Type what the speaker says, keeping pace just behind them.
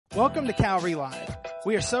Welcome to Calvary Live.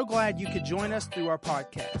 We are so glad you could join us through our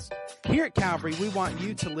podcast. Here at Calvary, we want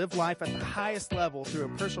you to live life at the highest level through a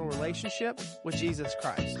personal relationship with Jesus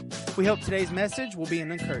Christ. We hope today's message will be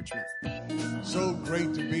an encouragement. So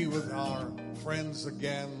great to be with our friends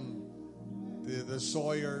again, the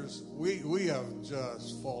Sawyers. We have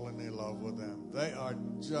just fallen in love with them. They are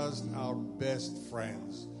just our best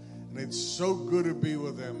friends. And it's so good to be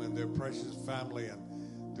with them and their precious family, and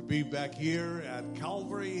to be back here at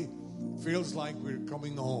Calvary feels like we're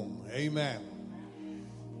coming home. Amen.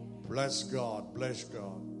 Bless God. Bless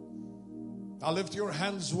God. Now lift your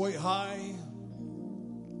hands way high.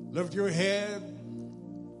 Lift your head.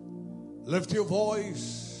 Lift your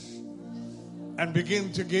voice. And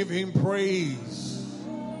begin to give Him praise.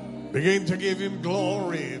 Begin to give Him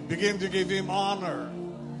glory. Begin to give Him honor.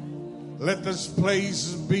 Let this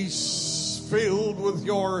place be filled with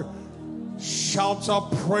your shouts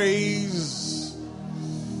of praise,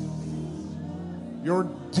 your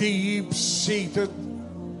deep-seated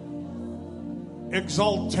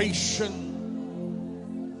exaltation,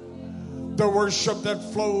 the worship that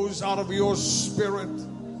flows out of your spirit.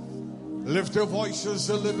 Lift your voices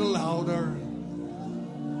a little louder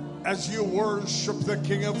as you worship the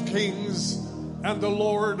King of Kings and the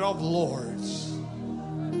Lord of Lords.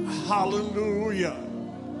 Hallelujah.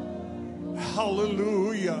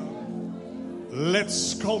 Hallelujah.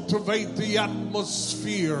 Let's cultivate the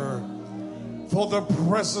atmosphere for the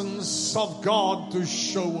presence of God to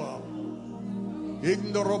show up.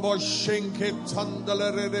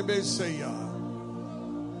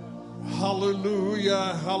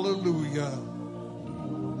 Hallelujah, hallelujah,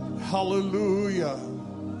 hallelujah.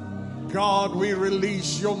 God, we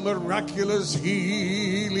release your miraculous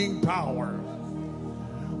healing power.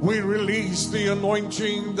 We release the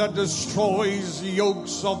anointing that destroys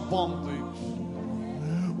yokes of bondage.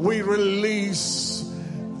 We release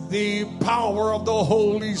the power of the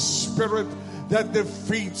Holy Spirit that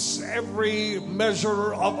defeats every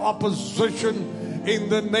measure of opposition in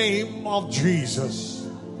the name of Jesus.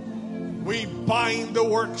 We bind the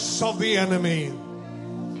works of the enemy.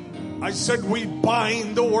 I said we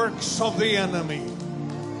bind the works of the enemy.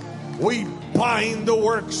 We bind the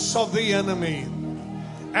works of the enemy.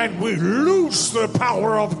 And we loose the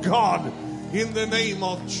power of God in the name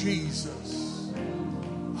of Jesus.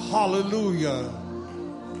 Hallelujah.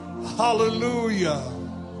 Hallelujah.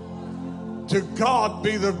 To God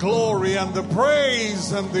be the glory and the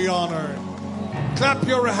praise and the honor. Clap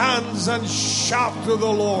your hands and shout to the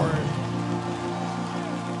Lord.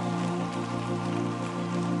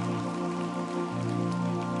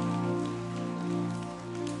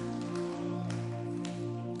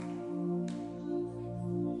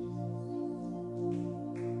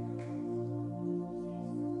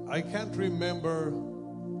 I can't remember,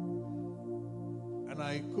 and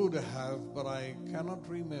I could have, but I cannot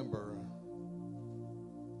remember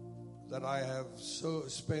that I have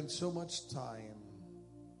spent so much time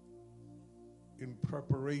in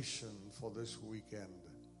preparation for this weekend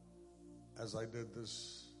as I did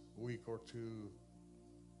this week or two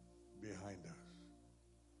behind us.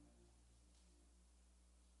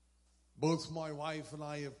 Both my wife and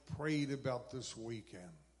I have prayed about this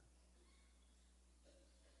weekend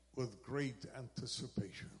with great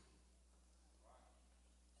anticipation,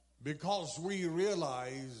 because we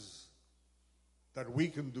realize that we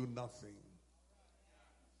can do nothing.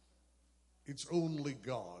 It's only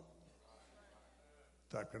God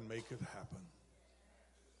that can make it happen.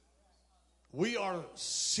 We are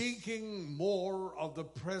seeking more of the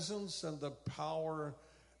presence and the power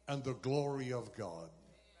and the glory of God.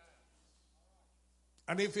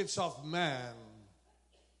 And if it's of man,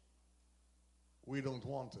 we don't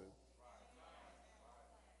want it.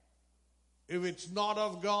 If it's not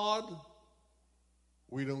of God,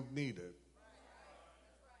 we don't need it.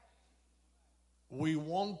 We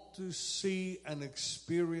want to see and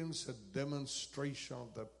experience a demonstration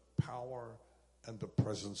of the power and the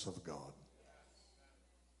presence of God.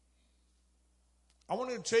 I want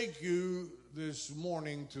to take you this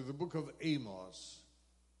morning to the book of Amos.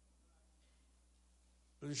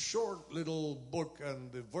 A short little book,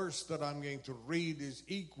 and the verse that I'm going to read is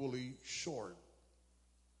equally short.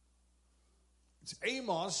 It's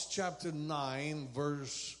Amos chapter 9,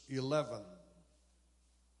 verse 11.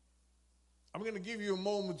 I'm going to give you a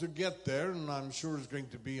moment to get there, and I'm sure it's going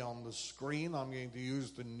to be on the screen. I'm going to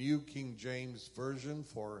use the New King James Version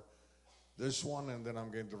for this one, and then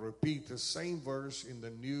I'm going to repeat the same verse in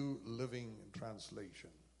the New Living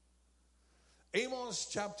Translation. Amos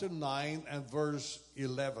chapter 9 and verse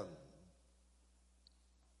 11.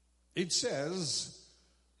 It says,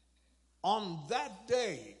 "On that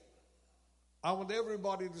day I want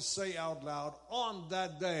everybody to say out loud, on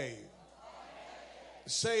that day.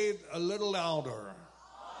 Say it a little louder.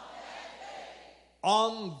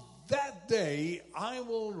 On that day, I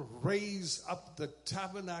will raise up the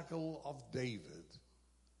tabernacle of David,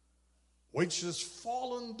 which has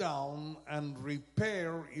fallen down, and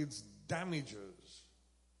repair its damages.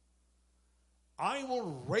 I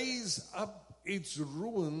will raise up its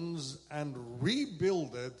ruins and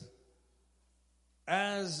rebuild it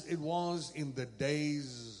as it was in the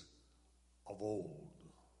days of old.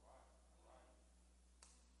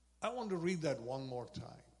 I want to read that one more time.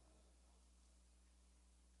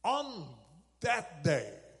 On that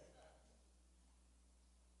day,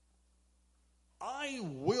 I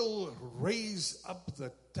will raise up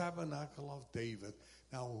the tabernacle of David.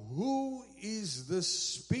 Now, who is this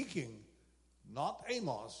speaking? Not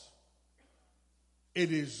Amos.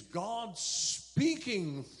 It is God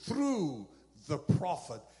speaking through the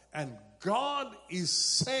prophet. And God is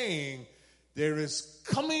saying, there is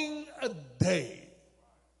coming a day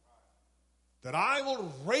that I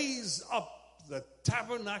will raise up the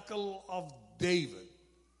tabernacle of David,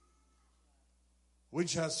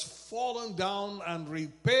 which has fallen down, and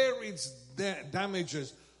repair its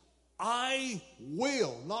damages. I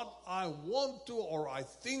will, not I want to or I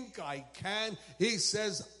think I can. He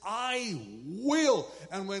says, I will.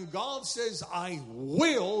 And when God says, I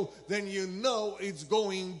will, then you know it's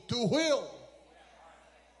going to will.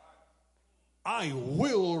 I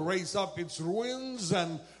will raise up its ruins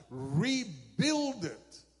and rebuild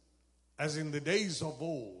it as in the days of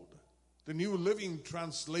old. The New Living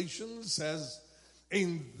Translation says,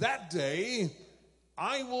 in that day,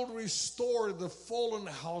 I will restore the fallen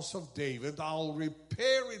house of David. I'll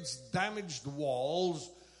repair its damaged walls.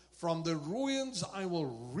 From the ruins, I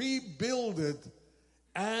will rebuild it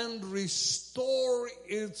and restore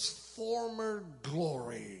its former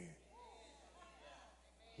glory.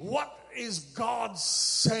 What is God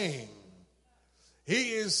saying?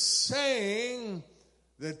 He is saying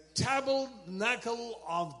the tabernacle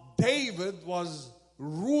of David was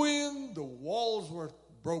ruined. The walls were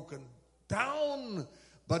broken down,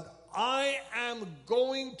 but I am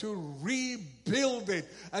going to rebuild it.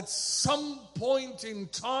 At some point in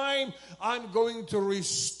time, I'm going to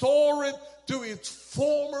restore it to its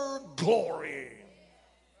former glory.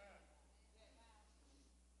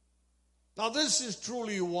 Now, this is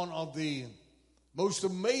truly one of the most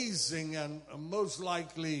amazing and most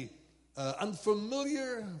likely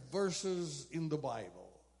unfamiliar verses in the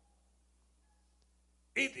Bible.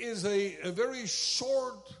 It is a very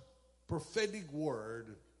short prophetic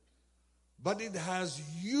word, but it has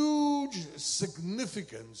huge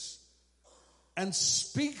significance and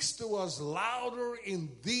speaks to us louder in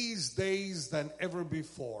these days than ever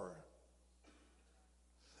before.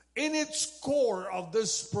 In its core of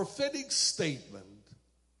this prophetic statement,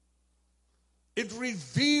 it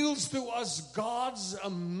reveals to us God's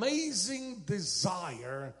amazing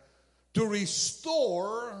desire to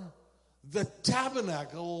restore the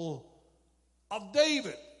tabernacle of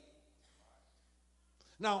David.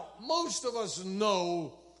 Now, most of us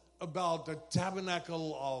know about the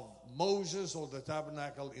tabernacle of Moses or the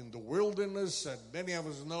tabernacle in the wilderness, and many of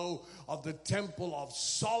us know of the temple of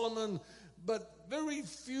Solomon, but very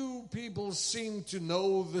few people seem to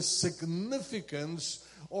know the significance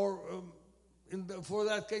or, for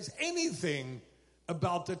that case, anything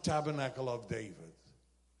about the tabernacle of David.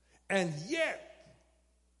 And yet,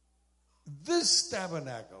 this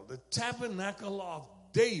tabernacle, the tabernacle of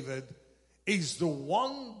David, is the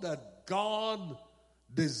one that God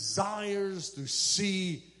desires to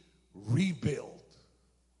see rebuilt.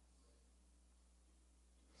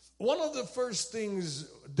 One of the first things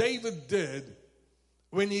David did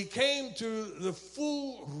when he came to the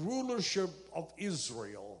full rulership of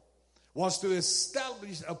Israel was to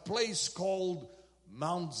establish a place called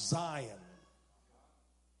Mount Zion.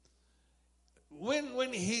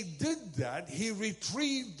 When he did that, he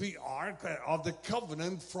retrieved the Ark of the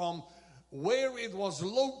Covenant from where it was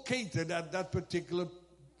located at that particular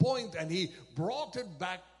point, and he brought it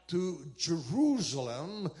back to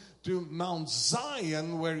Jerusalem, to Mount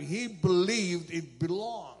Zion, where he believed it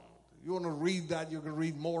belonged. You want to read that? You can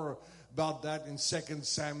read more about that in 2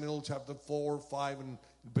 Samuel chapter 4, 5, and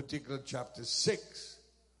in particular chapter 6.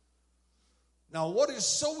 Now, what is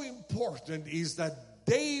so important is that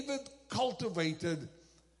David cultivated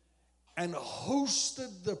and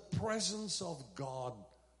hosted the presence of God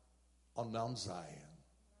on Mount Zion.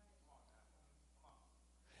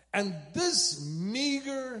 And this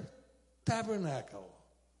meager tabernacle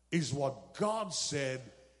is what God said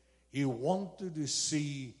he wanted to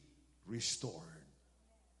see restored.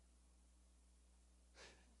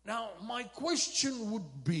 Now, my question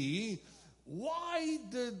would be, why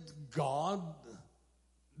did God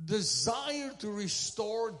desire to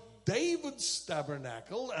restore David's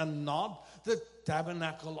tabernacle and not the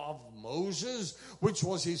tabernacle of Moses, which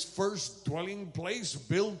was his first dwelling place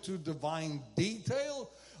built to divine detail?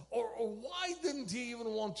 Or why didn't he even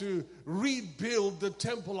want to rebuild the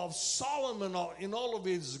temple of Solomon in all of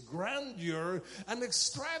its grandeur and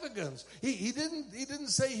extravagance? He didn't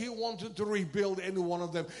say he wanted to rebuild any one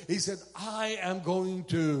of them. He said, I am going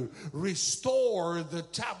to restore the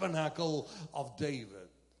tabernacle of David.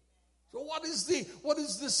 So what is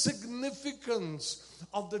the significance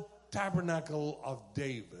of the tabernacle of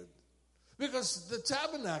David? Because the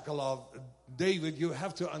tabernacle of David, you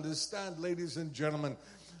have to understand, ladies and gentlemen,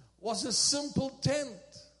 was a simple tent.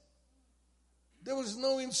 There was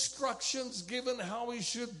no instructions given how he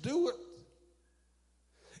should do it.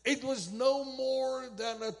 It was no more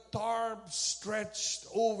than a tarp stretched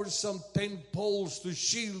over some tent poles to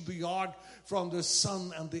shield the ark from the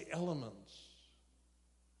sun and the elements.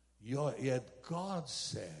 Yet God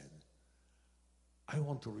said, I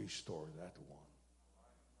want to restore that one.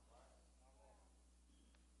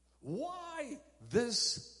 Why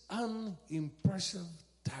this unimpressive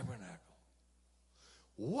tabernacle?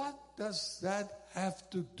 What does that have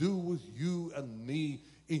to do with you and me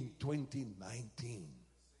in 2019?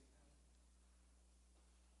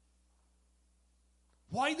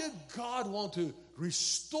 Why did God want to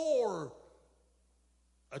restore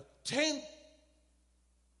a tent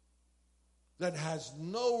that has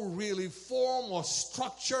no really form or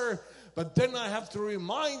structure? But then I have to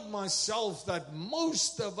remind myself that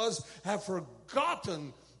most of us have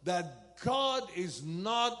forgotten that God is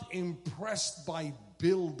not impressed by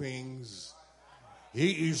buildings.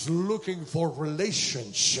 He is looking for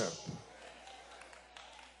relationship.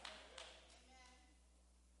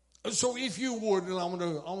 So if you would, and I'm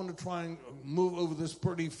going to try and move over this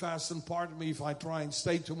pretty fast, and pardon me if I try and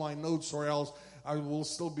stay to my notes, or else I will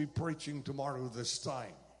still be preaching tomorrow this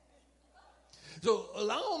time. So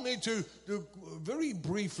allow me to very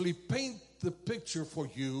briefly paint the picture for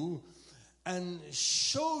you and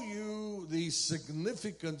show you the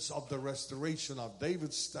significance of the restoration of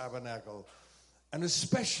David's tabernacle, and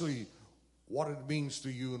especially what it means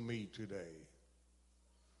to you and me today.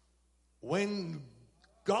 When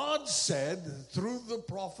God said through the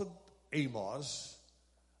prophet Amos,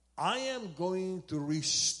 I am going to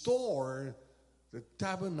restore the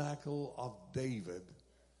tabernacle of David,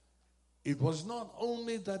 it was not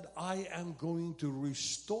only that I am going to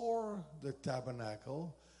restore the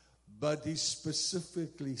tabernacle, but he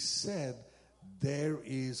specifically said there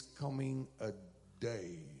is coming a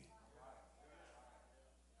day.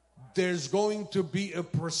 There's going to be a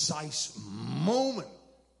precise moment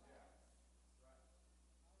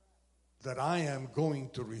that I am going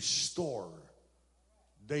to restore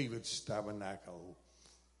David's tabernacle.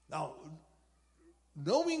 Now,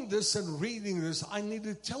 knowing this and reading this, I need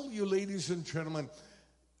to tell you, ladies and gentlemen,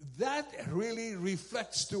 that really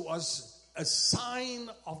reflects to us a sign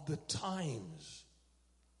of the times.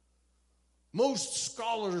 Most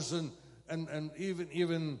scholars and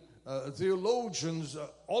even theologians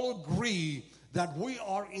all agree that we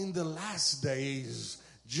are in the last days,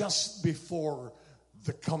 just before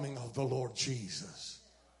the coming of the Lord Jesus.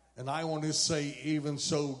 And I want to say, even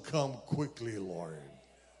so, come quickly, Lord.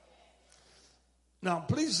 Now,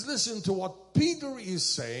 please listen to what Peter is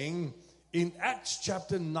saying in Acts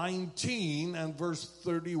chapter 19 and verse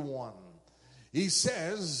 31. He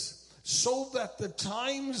says, so that the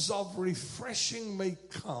times of refreshing may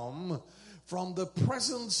come from the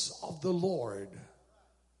presence of the Lord,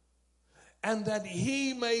 and that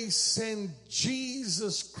he may send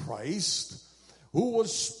Jesus Christ, who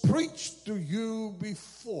was preached to you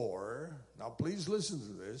before. Now please listen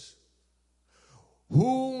to this.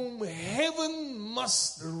 Whom heaven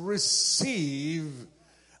must receive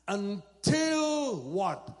until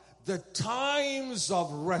what? The times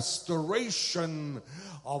of restoration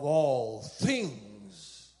of all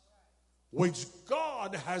things, which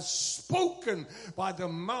God has spoken by the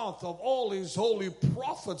mouth of all his holy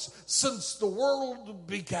prophets since the world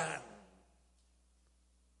began.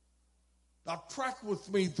 Now track with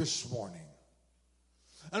me this morning.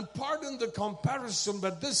 And pardon the comparison,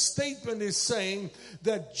 but this statement is saying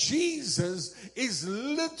that Jesus is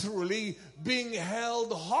literally being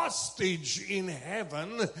held hostage in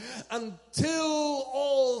heaven until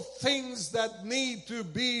all things that need to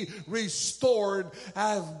be restored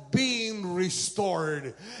have been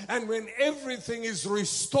restored. And when everything is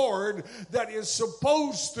restored that is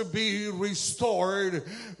supposed to be restored,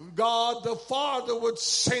 God the Father would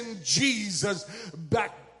send Jesus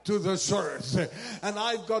back to the church. And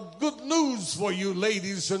I've got good news for you,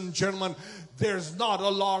 ladies and gentlemen. There's not a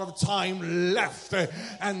lot of time left,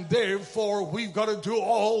 and therefore we've got to do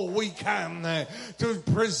all we can to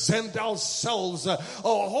present ourselves a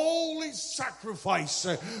holy sacrifice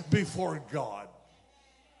before God.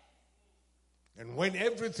 And when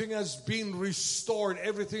everything has been restored,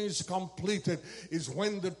 everything is completed, is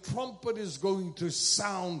when the trumpet is going to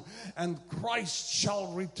sound and Christ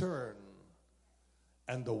shall return.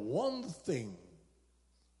 And the one thing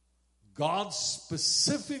God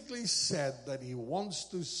specifically said that he wants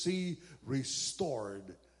to see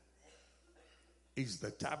restored is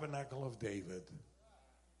the tabernacle of David.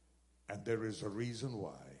 And there is a reason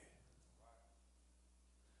why.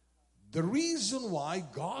 The reason why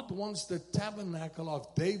God wants the tabernacle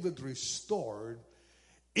of David restored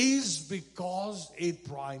is because it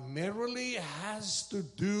primarily has to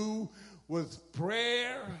do with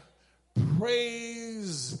prayer,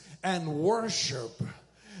 praise, and worship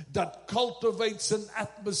that cultivates an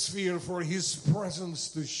atmosphere for his presence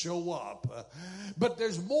to show up. But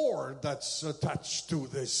there's more that's attached to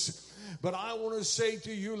this. But I want to say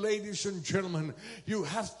to you, ladies and gentlemen, you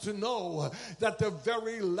have to know that the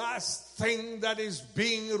very last thing that is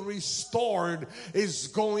being restored is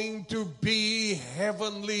going to be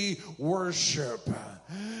heavenly worship.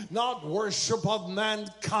 Not worship of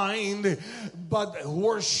mankind, but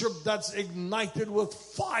worship that's ignited with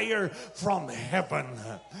fire from heaven.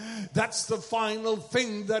 That's the final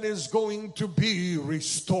thing that is going to be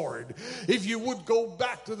restored. If you would go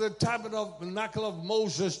back to the tabernacle of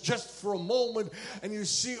Moses just for a moment, and you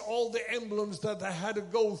see all the emblems that they had to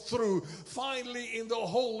go through, finally in the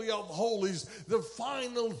Holy of Holies, the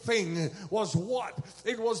final thing was what?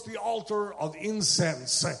 It was the altar of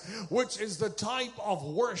incense, which is the type of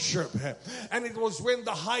worship. And it was when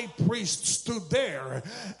the high priest stood there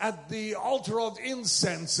at the altar of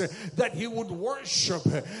incense that he would worship.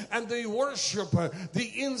 And the worship,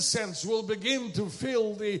 the incense will begin to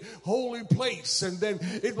fill the holy place, and then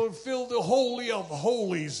it will fill the Holy of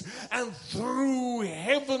Holies. And through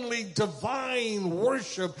heavenly divine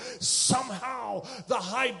worship, somehow the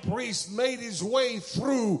high priest made his way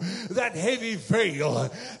through that heavy veil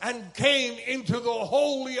and came into the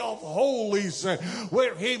Holy of Holies,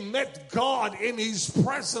 where he met God in his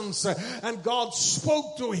presence, and God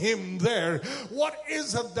spoke to him there. What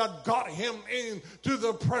is it that got him into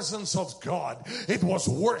the presence of God? It was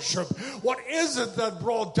worship. What is it that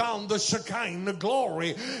brought down the Shekinah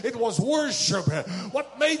glory? It was worship.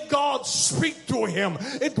 What made God speak to him?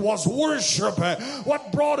 It was worship.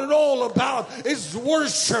 What brought it all about is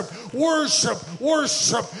worship, worship,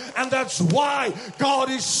 worship. And that's why God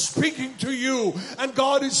is speaking to you, and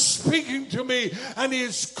God is speaking to me, and he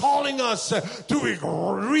is calling us to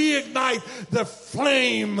reignite the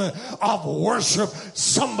flame of worship.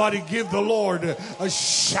 Somebody give the Lord a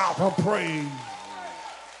shout of praise.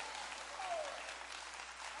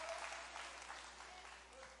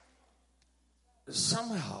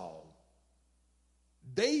 Somehow,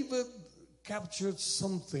 David captured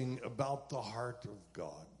something about the heart of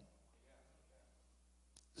God.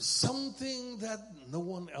 Something that no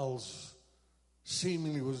one else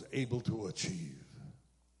seemingly was able to achieve.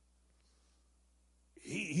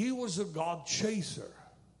 He was a God chaser.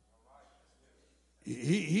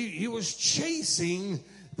 He was chasing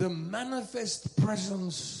the manifest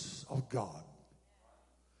presence of God.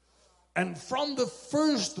 And from the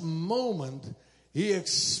first moment he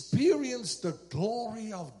experienced the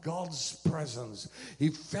glory of God's presence, he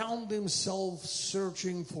found himself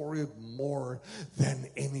searching for it more than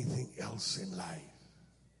anything else in life.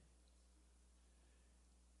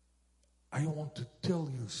 I want to tell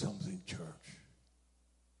you something, church.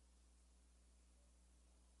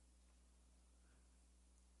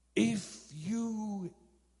 If you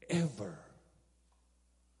ever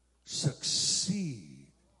succeed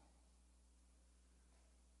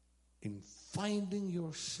in finding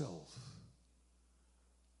yourself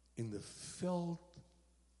in the felt,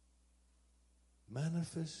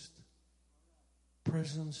 manifest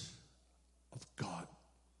presence of God,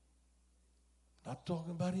 not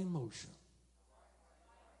talking about emotion.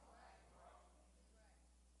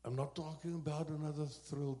 I'm not talking about another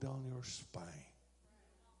thrill down your spine.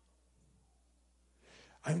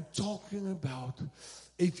 I'm talking about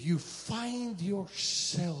if you find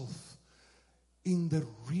yourself in the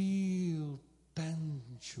real,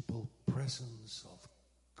 tangible presence of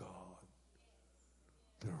God,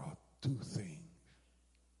 there are two things.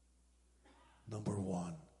 Number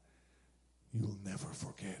one, you'll never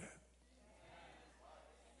forget it.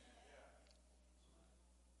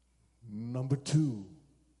 Number two,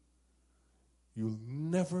 you'll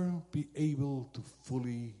never be able to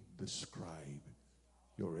fully describe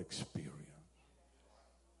your experience.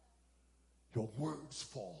 Your words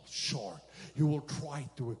fall short. You will try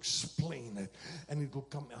to explain it, and it will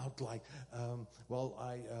come out like,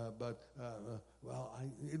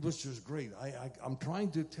 it was just great. I'm trying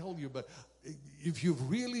to tell you, but if you've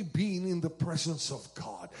really been in the presence of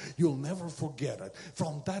God, you'll never forget it.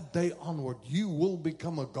 From that day onward, you will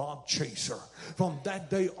become a God chaser. From that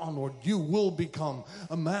day onward, you will become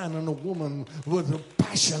a man and a woman with a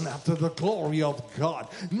passion after the glory of God.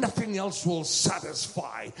 Nothing else will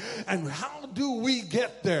satisfy. And how do we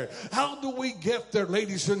get there? How do we get there,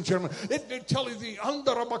 ladies and gentlemen? Let me tell you,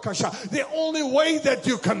 the only way that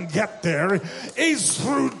you can get there is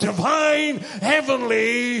through divine,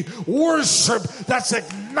 heavenly worship that's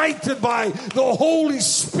ignited by the Holy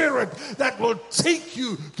Spirit that will take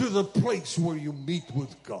you to the place where you meet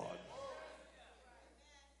with God.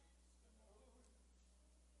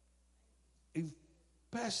 If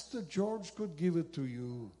Pastor George could give it to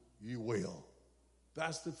you, he will.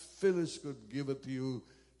 Pastor Phyllis could give it to you,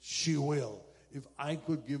 she will. If I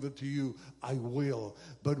could give it to you, I will.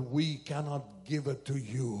 But we cannot give it to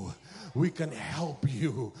you. We can help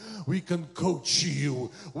you. We can coach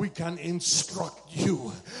you. We can instruct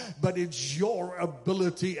you. But it's your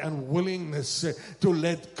ability and willingness to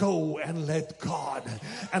let go and let God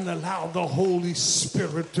and allow the Holy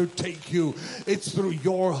Spirit to take you. It's through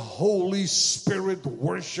your Holy Spirit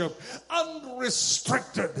worship,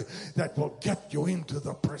 unrestricted, that will get you into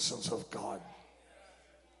the presence of God.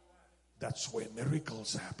 That's where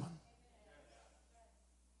miracles happen.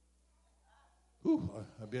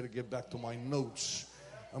 I better get back to my notes.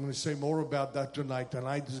 I'm going to say more about that tonight.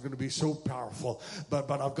 Tonight is going to be so powerful.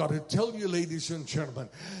 But I've got to tell you, ladies and gentlemen,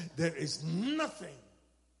 there is nothing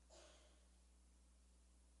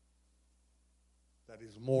that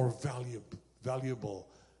is more valuable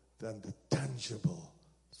than the tangible,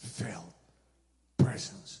 felt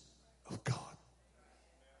presence of God.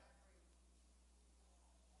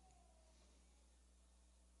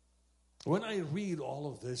 When I read all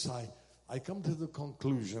of this, I come to the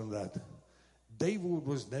conclusion that David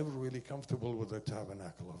was never really comfortable with the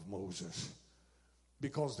tabernacle of Moses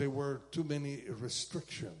because there were too many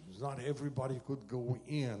restrictions. Not everybody could go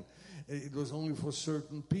in. It was only for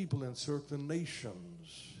certain people and certain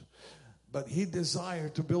nations. But he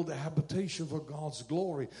desired to build a habitation for God's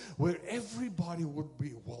glory where everybody would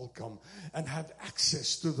be welcome and have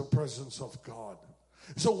access to the presence of God.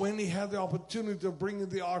 So when he had the opportunity of bringing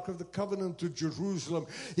the Ark of the Covenant to Jerusalem,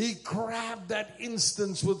 he grabbed that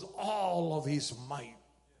instance with all of his might.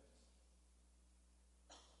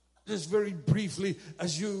 Just very briefly,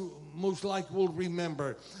 as you most likely will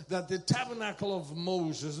remember, that the tabernacle of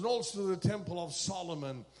Moses and also the temple of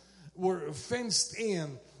Solomon were fenced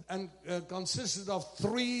in and consisted of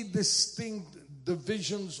three distinct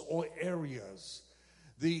divisions or areas.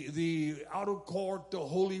 The outer court, the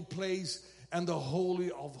holy place, and the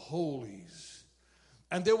Holy of Holies.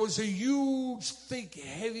 And there was a huge, thick,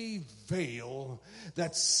 heavy veil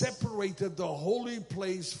that separated the holy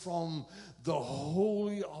place from the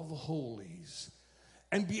Holy of Holies.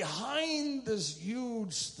 And behind this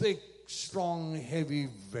huge, thick, strong, heavy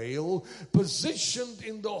veil, positioned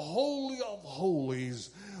in the Holy of Holies,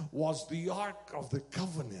 was the Ark of the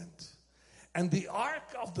Covenant. And the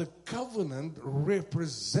Ark of the Covenant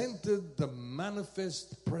represented the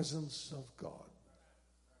manifest presence of God.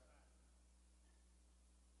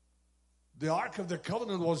 The Ark of the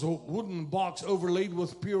Covenant was a wooden box overlaid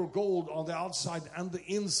with pure gold on the outside and the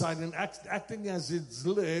inside. And acting as its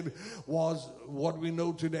lid was what we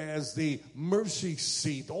know today as the mercy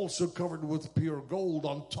seat, also covered with pure gold.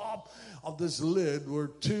 On top of this lid were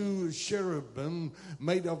two cherubim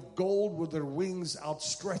made of gold with their wings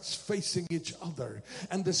outstretched facing each other.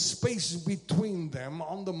 And the space between them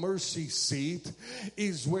on the mercy seat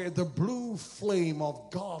is where the blue flame of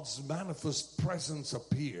God's manifest presence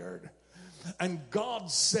appeared. And God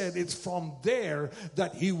said it's from there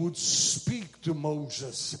that he would speak to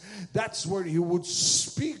Moses. That's where he would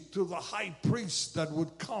speak to the high priest that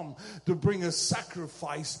would come to bring a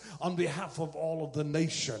sacrifice on behalf of all of the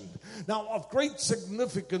nation. Now, of great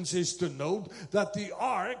significance is to note that the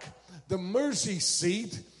ark, the mercy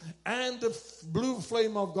seat, and the blue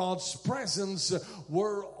flame of God's presence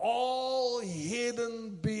were all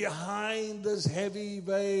hidden behind this heavy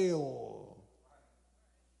veil.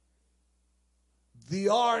 The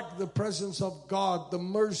ark, the presence of God, the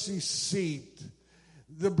mercy seat,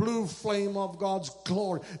 the blue flame of God's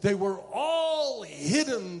glory. They were all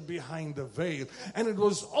hidden behind the veil. And it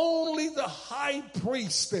was only the high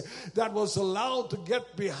priest that was allowed to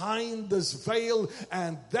get behind this veil,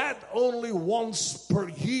 and that only once per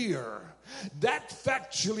year. That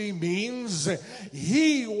factually means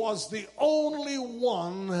he was the only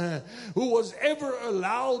one who was ever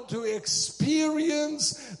allowed to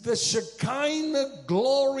experience the Shekinah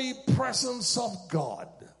glory presence of God.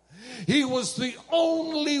 He was the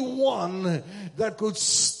only one that could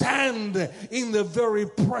stand in the very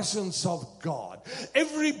presence of God.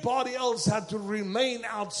 Everybody else had to remain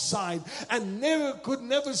outside and could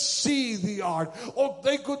never see the ark, or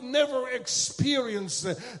they could never experience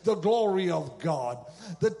the glory of God.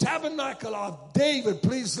 The tabernacle of David,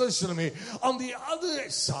 please listen to me, on the other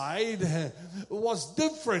side was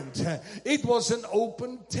different. It was an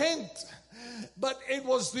open tent. But it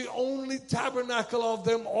was the only tabernacle of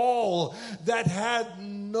them all that had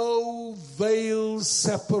no veil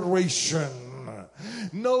separation.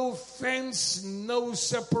 No fence, no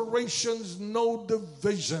separations, no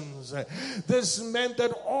divisions. This meant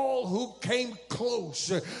that all who came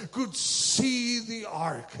close could see the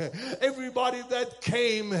ark. Everybody that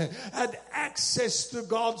came had access to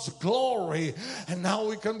God's glory. And now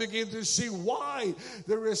we can begin to see why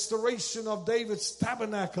the restoration of David's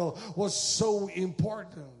tabernacle was so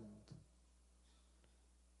important.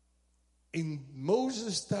 In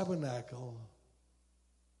Moses' tabernacle,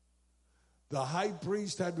 the high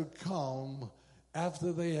priest had to come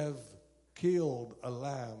after they have killed a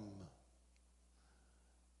lamb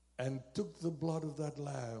and took the blood of that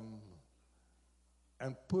lamb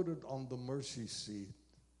and put it on the mercy seat.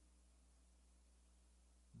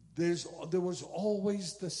 There was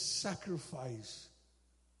always the sacrifice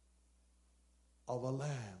of a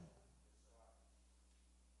lamb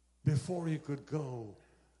before he could go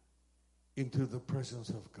into the presence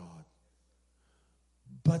of God.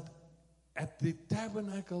 But at the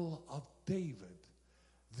tabernacle of David,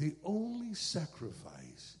 the only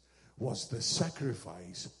sacrifice was the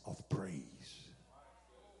sacrifice of praise.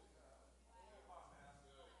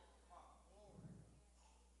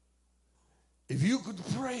 If you could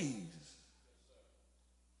praise,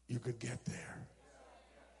 you could get there.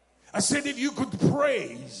 I said, if you could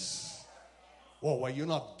praise. Oh, well, you're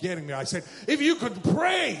not getting me. I said, if you could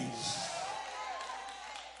praise,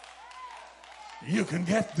 you can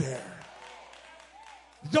get there.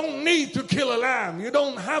 You don't need to kill a lamb. You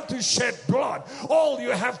don't have to shed blood. All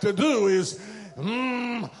you have to do is,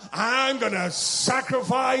 I'm going to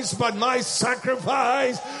sacrifice, but my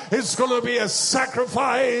sacrifice is going to be a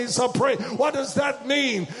sacrifice of praise. What does that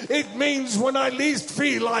mean? It means when I least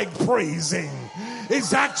feel like praising,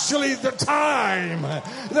 it's actually the time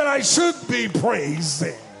that I should be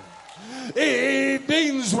praising. It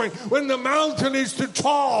means when the mountain is too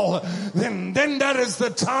tall, then that is the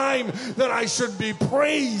time that I should be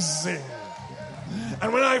praising.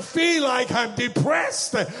 And when I feel like I'm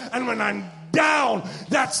depressed and when I'm down,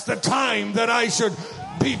 that's the time that I should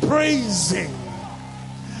be praising.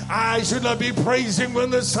 I should not be praising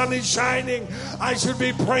when the sun is shining. I should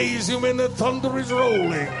be praising when the thunder is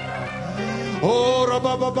rolling. Oh,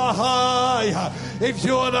 if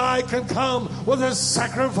you and I can come with a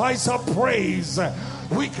sacrifice of praise,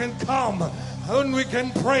 we can come and we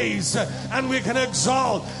can praise and we can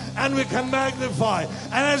exalt and we can magnify.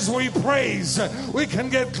 And as we praise, we can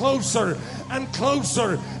get closer and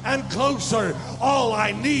closer and closer. All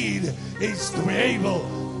I need is to be able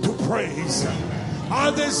to praise.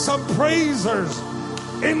 Are there some praisers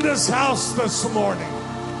in this house this morning?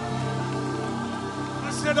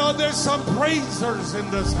 I said, are there some praisers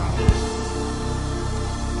in this house?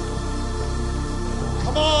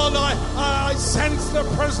 Come on, I sense the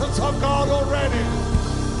presence of God already.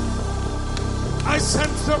 I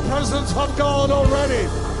sense the presence of God already.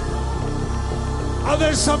 Are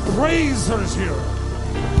there some praisers here?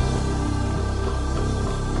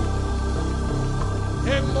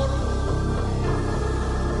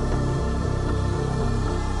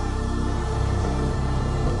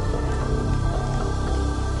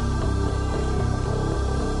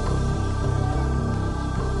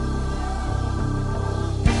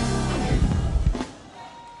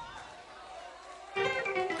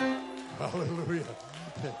 Hallelujah.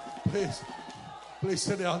 Please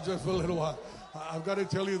sit down just for a little while. I've got to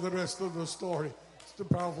tell you the rest of the story. It's too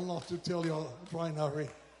powerful not to tell you. I'll try and hurry.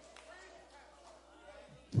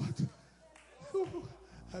 But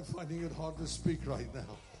I'm finding it hard to speak right now.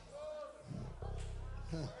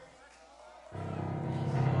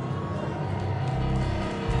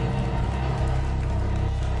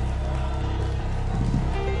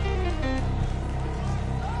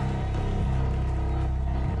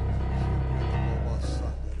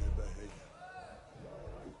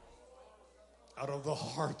 Out of the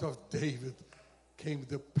heart of David came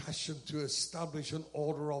the passion to establish an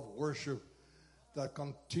order of worship that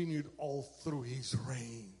continued all through his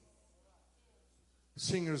reign.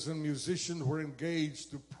 Singers and musicians were engaged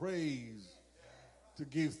to praise, to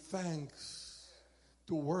give thanks,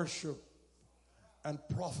 to worship, and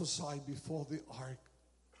prophesy before the ark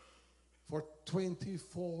for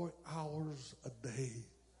 24 hours a day,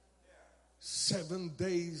 7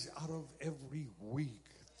 days out of every week,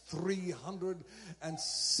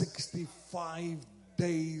 365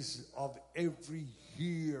 days of every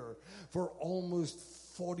year for almost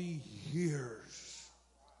 40 years.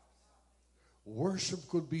 Worship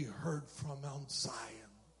could be heard from Mount Zion.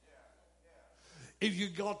 If you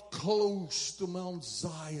got close to Mount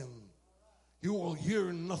Zion, you will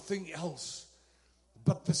hear nothing else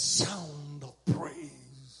but the sound of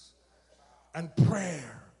praise and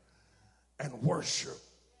prayer and worship.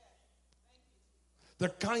 The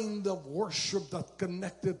kind of worship that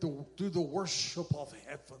connected to the worship of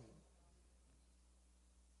heaven.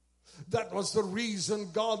 That was the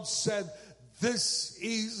reason God said, "This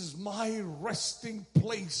is my resting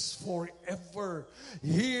place forever.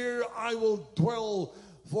 Here I will dwell,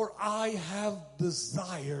 for I have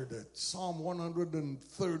desired it." Psalm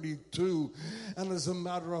 132. And as a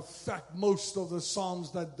matter of fact, most of the Psalms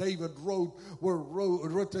that David wrote were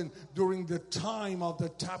written during the time of the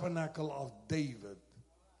tabernacle of David.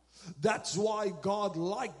 That's why God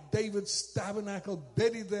liked David's tabernacle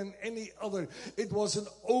better than any other. It was an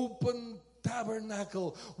open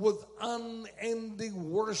tabernacle with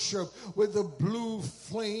unending worship, with the blue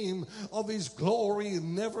flame of his glory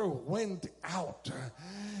never went out.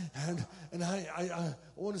 And I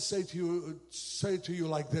want to say to you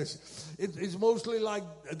like this. It's mostly like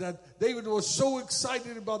that David was so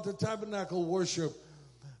excited about the tabernacle worship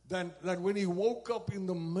that when he woke up in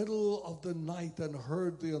the middle of the night and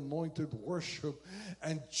heard the anointed worship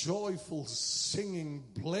and joyful singing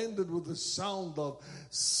blended with the sound of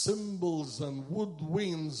cymbals and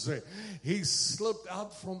woodwinds, he slipped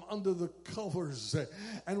out from under the covers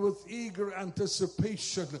and with eager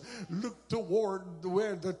anticipation looked toward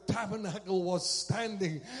where the tabernacle was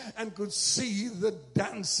standing and could see the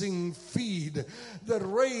dancing feet, the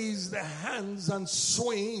raised hands and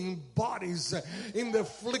swaying bodies in the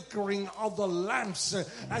flickering of the lamps,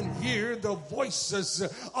 and hear the voices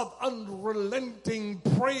of unrelenting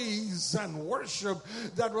praise and worship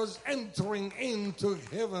that was entering into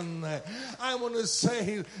heaven. I want to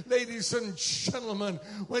say, ladies and gentlemen,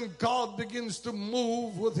 when God begins to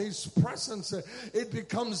move with his presence, it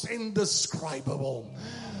becomes indescribable.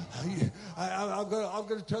 I've got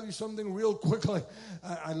to tell you something real quickly.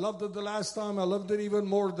 I loved it the last time. I loved it even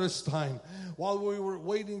more this time. While we were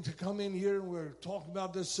waiting to come in here and we were talking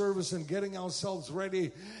about this service and getting ourselves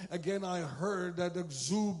ready, again I heard that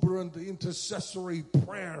exuberant intercessory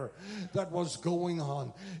prayer that was going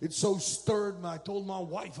on. It so stirred me. I told my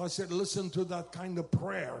wife, I said, listen to that kind of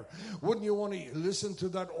prayer. Wouldn't you want to listen to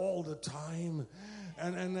that all the time?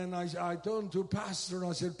 And then I turned to Pastor and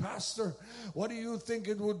I said, Pastor, what do you think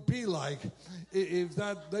it would be like if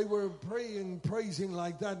that they were praising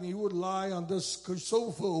like that, and you would lie on this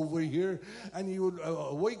sofa over here and you would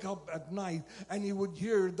wake up at night and you would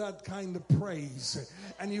hear that kind of praise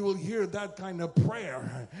and you will hear that kind of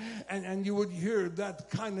prayer and you would hear that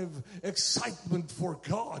kind of excitement for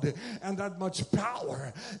God and that much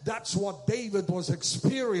power. That's what David was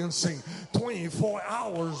experiencing 24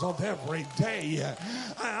 hours of every day.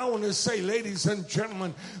 I want to say, ladies and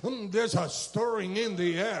gentlemen, there's a stirring in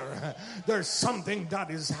the air. There's something that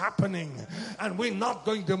is happening, and we're not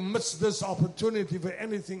going to miss this opportunity for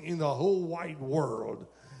anything in the whole wide world.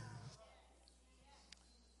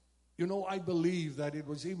 You know, I believe that it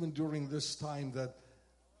was even during this time that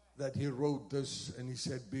he wrote this, and he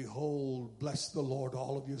said, "Behold, bless the Lord,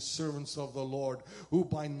 all of you servants of the Lord, who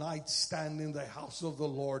by night stand in the house of the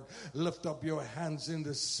Lord. Lift up your hands in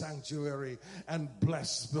the sanctuary and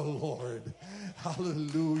bless the Lord."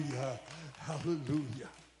 Hallelujah.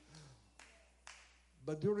 Hallelujah.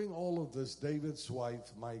 But during all of this, David's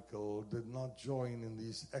wife, Michal, did not join in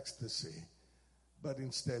this ecstasy, but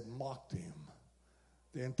instead mocked him.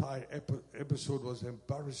 The entire episode was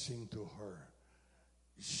embarrassing to her.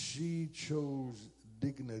 She chose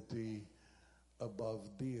dignity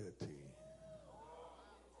above deity.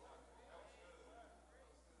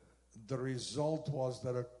 The result was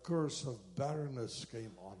that a curse of barrenness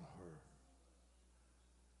came on her.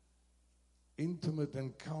 Intimate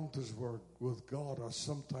encounters with God are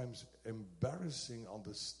sometimes embarrassing on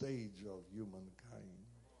the stage of humankind.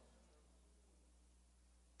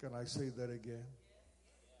 Can I say that again?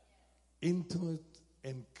 Intimate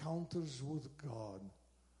encounters with God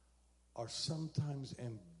are sometimes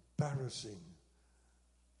embarrassing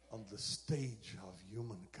on the stage of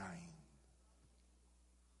humankind.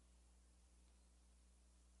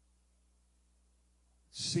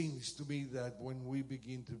 Seems to me that when we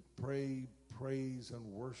begin to pray, praise, and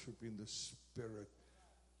worship in the Spirit,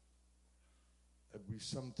 that we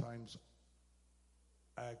sometimes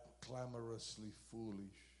act clamorously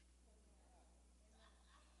foolish.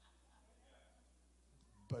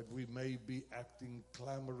 But we may be acting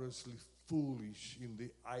clamorously foolish in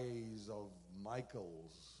the eyes of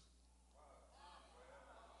Michaels.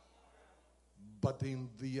 But in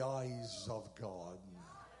the eyes of God,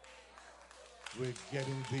 we're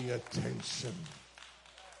getting the attention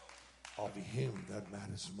of Him that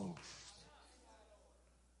matters most.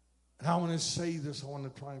 And I want to say this, I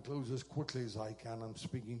want to try and close as quickly as I can. I'm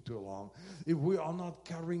speaking too long. If we are not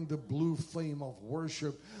carrying the blue flame of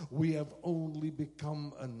worship, we have only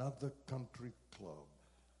become another country club.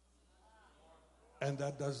 And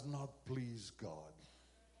that does not please God.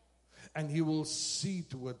 And He will see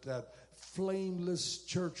to it that flameless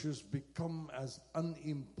churches become as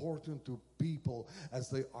unimportant to people as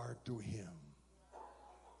they are to Him.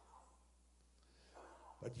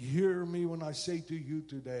 But hear me when I say to you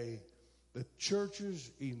today, the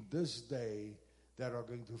churches in this day that are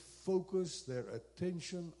going to focus their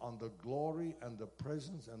attention on the glory and the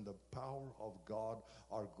presence and the power of God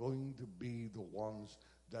are going to be the ones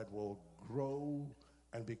that will grow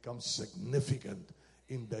and become significant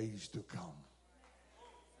in days to come.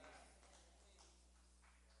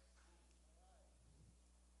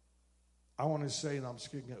 I want to say, and I'm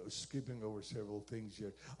skipping over several things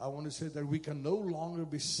here. I want to say that we can no longer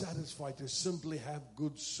be satisfied to simply have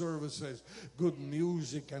good services, good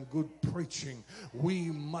music, and good preaching. We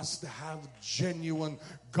must have genuine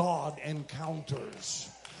God encounters.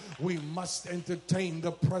 We must entertain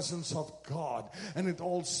the presence of God. And it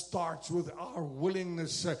all starts with our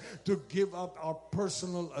willingness to give up our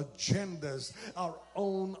personal agendas, our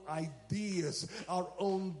own ideas, our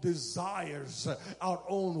own desires, our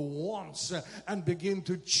own wants, and begin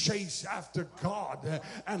to chase after God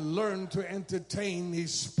and learn to entertain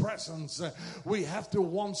His presence. We have to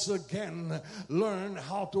once again learn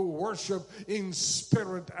how to worship in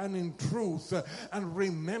spirit and in truth, and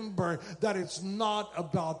remember that it's not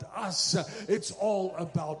about us, it's all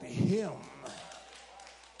about Him.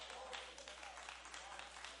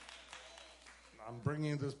 I'm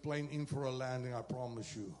bringing this plane in for a landing, I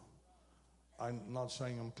promise you. I'm not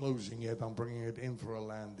saying I'm closing yet, I'm bringing it in for a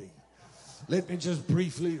landing. Let me just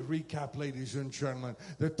briefly recap, ladies and gentlemen.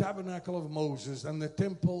 The tabernacle of Moses and the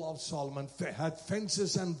temple of Solomon had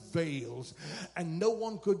fences and veils, and no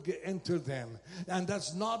one could enter them. And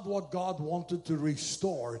that's not what God wanted to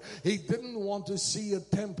restore. He didn't want to see a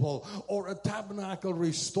temple or a tabernacle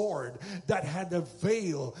restored that had a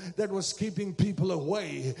veil that was keeping people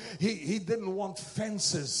away. He didn't want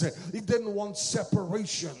fences. He didn't want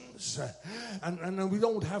separations. And we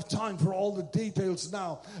don't have time for all the details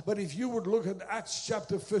now. But if you would look at Acts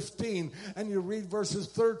chapter 15 and you read verses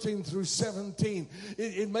 13 through 17,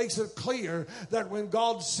 it makes it clear that when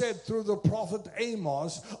God said through the prophet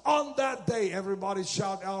Amos, on that day, everybody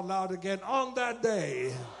shout out loud again, on that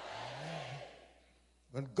day.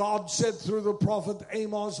 When God said through the prophet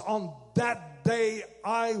Amos, on that day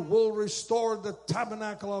I will restore the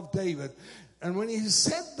tabernacle of David. And when he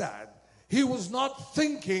said that, he was not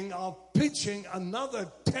thinking of pitching another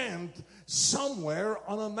tent somewhere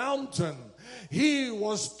on a mountain. He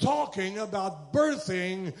was talking about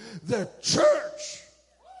birthing the church.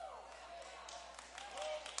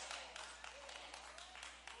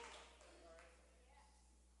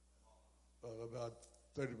 Well, about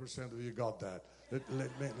 30% of you got that.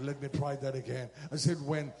 Let me try that again. I said,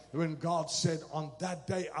 when God said, on that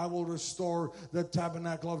day I will restore the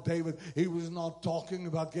tabernacle of David, He was not talking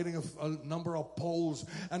about getting a number of poles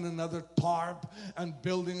and another tarp and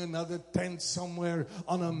building another tent somewhere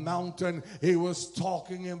on a mountain. He was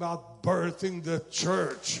talking about birthing the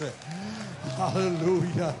church.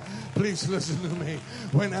 Hallelujah. Please listen to me.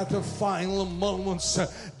 When at the final moments,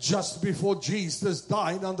 just before Jesus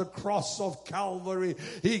died on the cross of Calvary,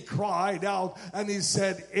 He cried out and He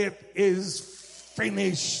said, it is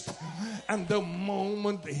finished. And the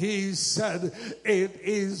moment He said, it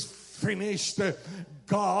is finished,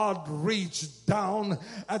 God reached down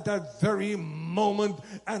at that very moment moment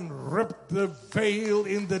and ripped the veil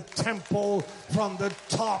in the temple from the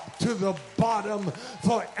top to the bottom,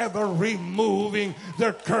 forever removing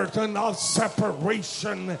the curtain of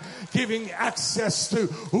separation, giving access to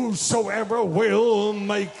whosoever will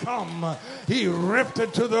may come. He ripped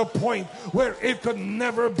it to the point where it could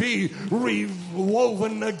never be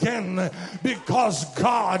rewoven again, because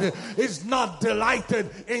God is not delighted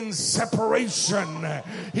in separation.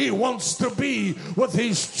 He wants to be with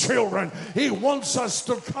his children. He wants us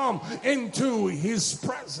to come into his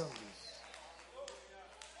presence.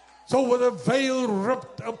 So with the veil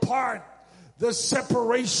ripped apart, the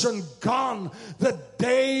separation gone, the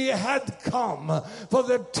day had come for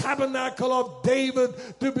the tabernacle of David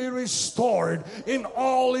to be restored in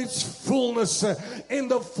all its fullness, in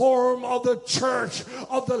the form of the church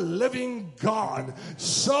of the living God.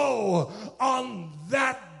 So on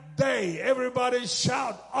that day, everybody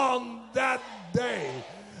shout, on that day.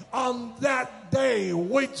 On that day,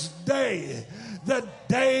 which day? The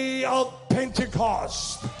day of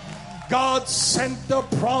Pentecost. God sent the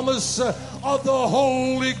promise of the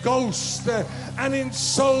Holy Ghost, and in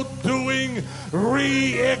so doing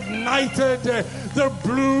reignited the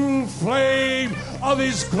blue flame of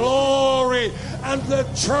his glory, and the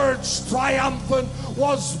church triumphant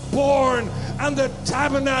was born, and the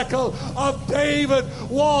tabernacle of David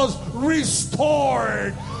was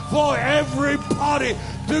restored for everybody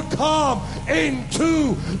to come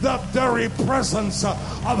into the very presence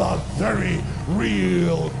of a very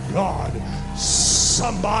real God.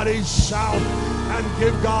 Somebody shout and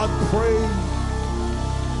give God praise.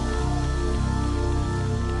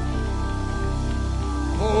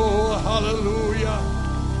 Oh, hallelujah.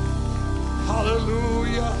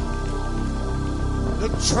 Hallelujah. The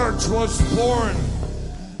church was born.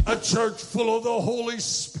 A church full of the Holy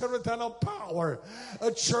Spirit and of power.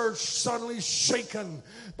 A church suddenly shaken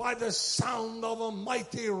by the sound of a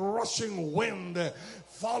mighty rushing wind,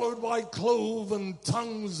 followed by cloven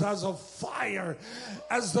tongues as of fire,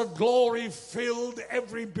 as the glory filled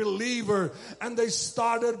every believer, and they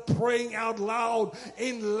started praying out loud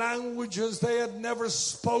in languages they had never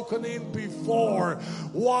spoken in before.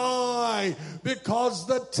 Why? Because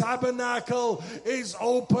the tabernacle is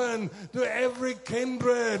open to every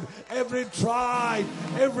kindred, every tribe,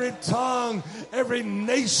 every tongue, every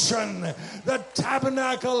nation. The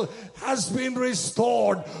tabernacle has been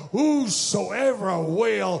restored. Whosoever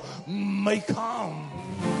will may come.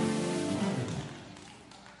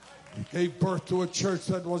 He gave birth to a church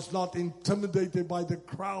that was not intimidated by the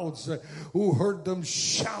crowds who heard them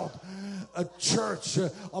shout. A church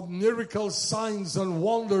of miracles, signs, and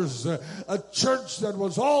wonders. A church that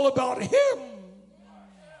was all about him.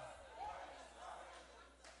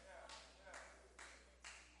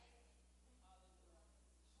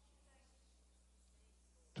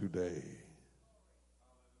 Today,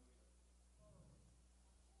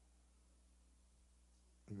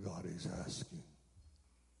 God is asking,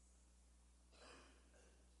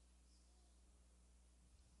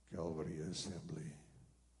 Calvary Assembly,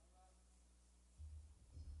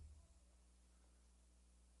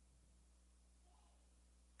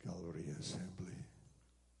 Calvary Assembly,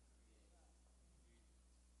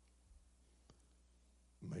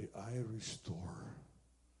 may I restore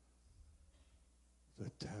the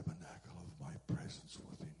tabernacle of my presence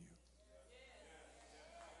within you.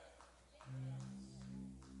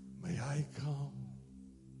 May I come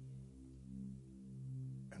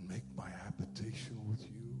and make my habitation with you.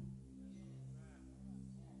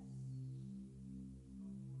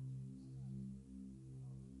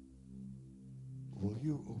 Will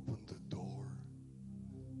you open the door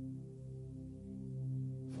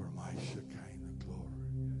for my Shekinah glory?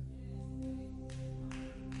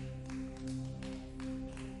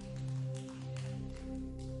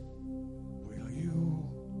 Will you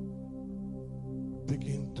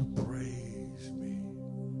begin to praise me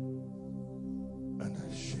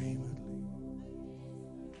unashamedly?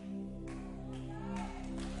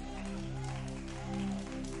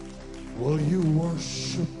 Will you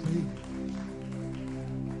worship me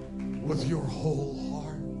with your whole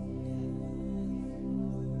heart?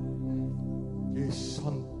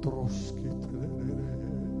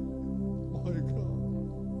 My God.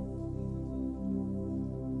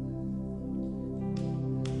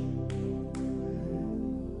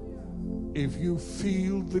 If you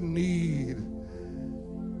feel the need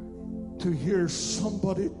to hear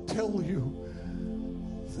somebody tell you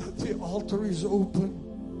that the altar is open,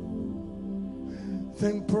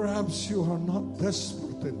 then perhaps you are not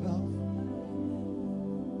desperate enough.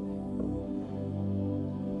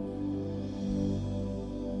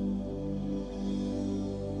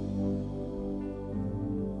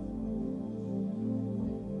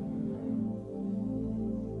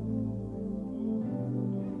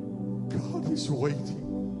 He's waiting.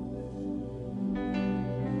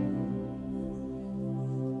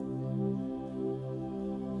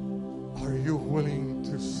 Are you willing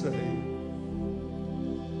to say,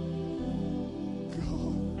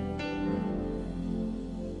 God,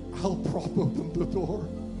 I'll prop open the door.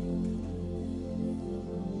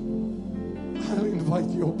 I'll invite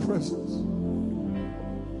your presence.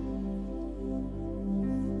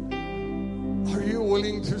 Are you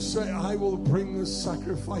willing to say, I will bring a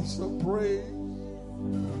sacrifice of praise?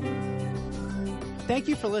 Thank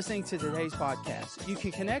you for listening to today's podcast. You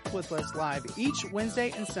can connect with us live each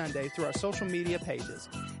Wednesday and Sunday through our social media pages.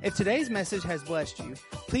 If today's message has blessed you,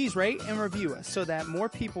 please rate and review us so that more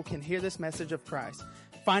people can hear this message of Christ.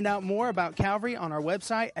 Find out more about Calvary on our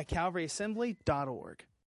website at calvaryassembly.org.